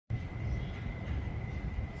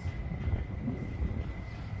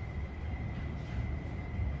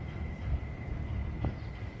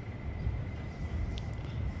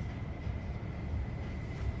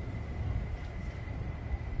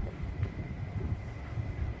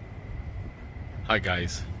Hi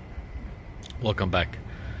guys, welcome back.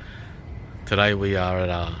 Today we are at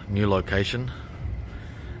our new location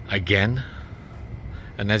again,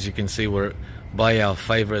 and as you can see we're by our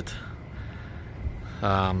favorite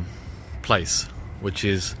place, which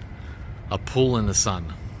is a pool in the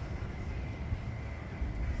sun.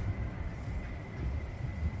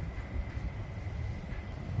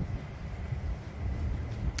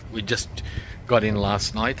 We just got in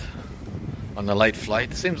last night on the late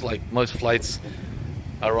flight. Seems like most flights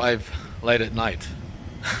arrive late at night.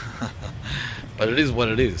 But it is what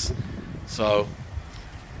it is. So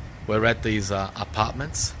we're at these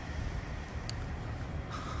apartments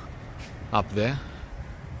up there,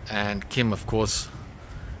 and Kim of course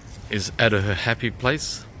is at her happy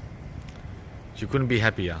place. She couldn't be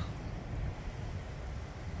happier.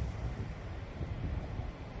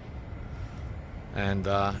 And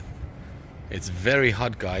it's very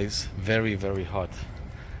hot, guys. Very, very hot.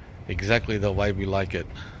 Exactly the way we like it.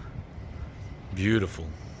 Beautiful.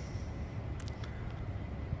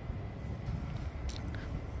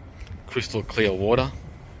 Crystal clear water,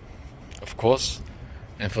 of course.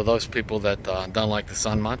 And for those people that don't like the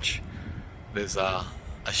sun much, there's a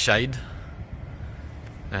shade.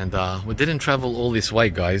 And we didn't travel all this way,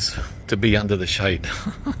 guys, to be under the shade.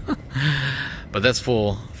 But that's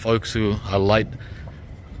for folks who are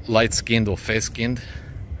light-skinned or fair-skinned,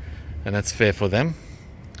 and that's fair for them.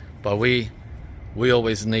 But we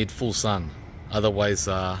always need full sun, otherwise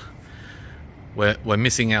we're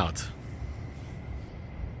missing out.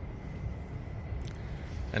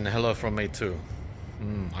 And hello from me too.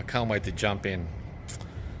 I can't wait to jump in.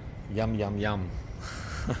 Yum yum yum.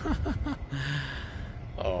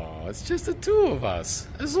 Oh, it's just the two of us,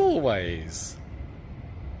 as always.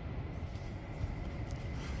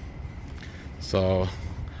 So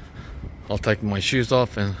I'll take my shoes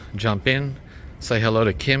off and jump in. Say hello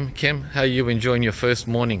to Kim. Kim, how are you enjoying your first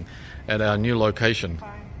morning at our new location?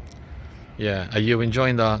 Fine. Yeah, are you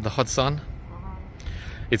enjoying the hot sun?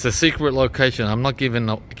 It's a secret location. I'm not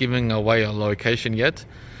giving away a location yet,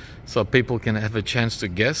 so people can have a chance to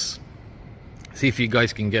guess. See if you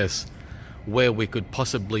guys can guess where we could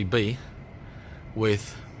possibly be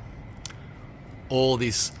with all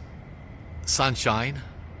this sunshine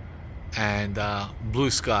and blue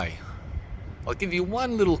sky. I'll give you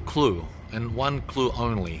one little clue, and one clue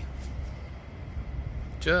only.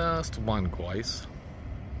 Just one, guys.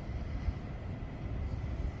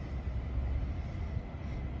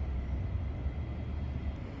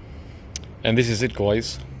 And this is it,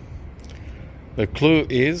 guys. The clue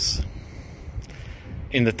is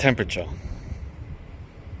in the temperature.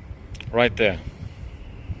 Right there.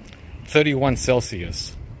 31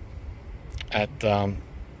 Celsius at 12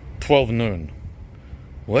 noon.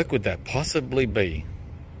 Where could that possibly be?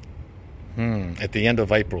 At the end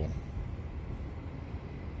of April.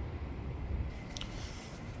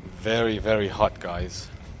 Very, very hot, guys.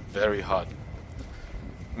 Very hot.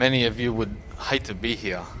 Many of you would hate to be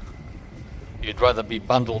here. You'd rather be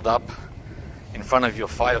bundled up in front of your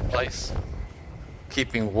fireplace,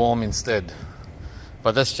 keeping warm instead.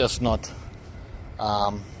 But that's just not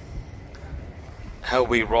how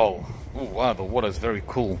we roll. Oh wow, the water's very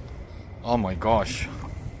cool. Oh my gosh.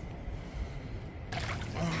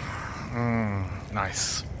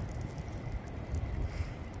 Nice.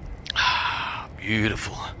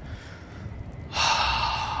 Beautiful.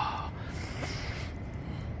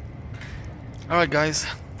 Alright guys,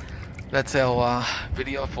 that's our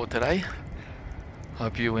video for today.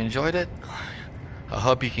 Hope you enjoyed it. I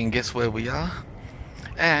hope you can guess where we are,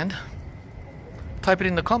 and type it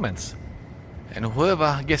in the comments, and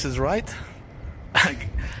whoever guesses right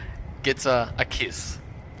gets a kiss,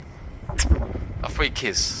 a free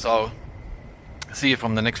kiss. So see you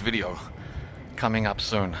from the next video coming up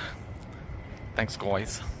soon. Thanks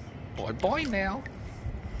guys. Bye bye now.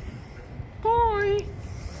 Bye.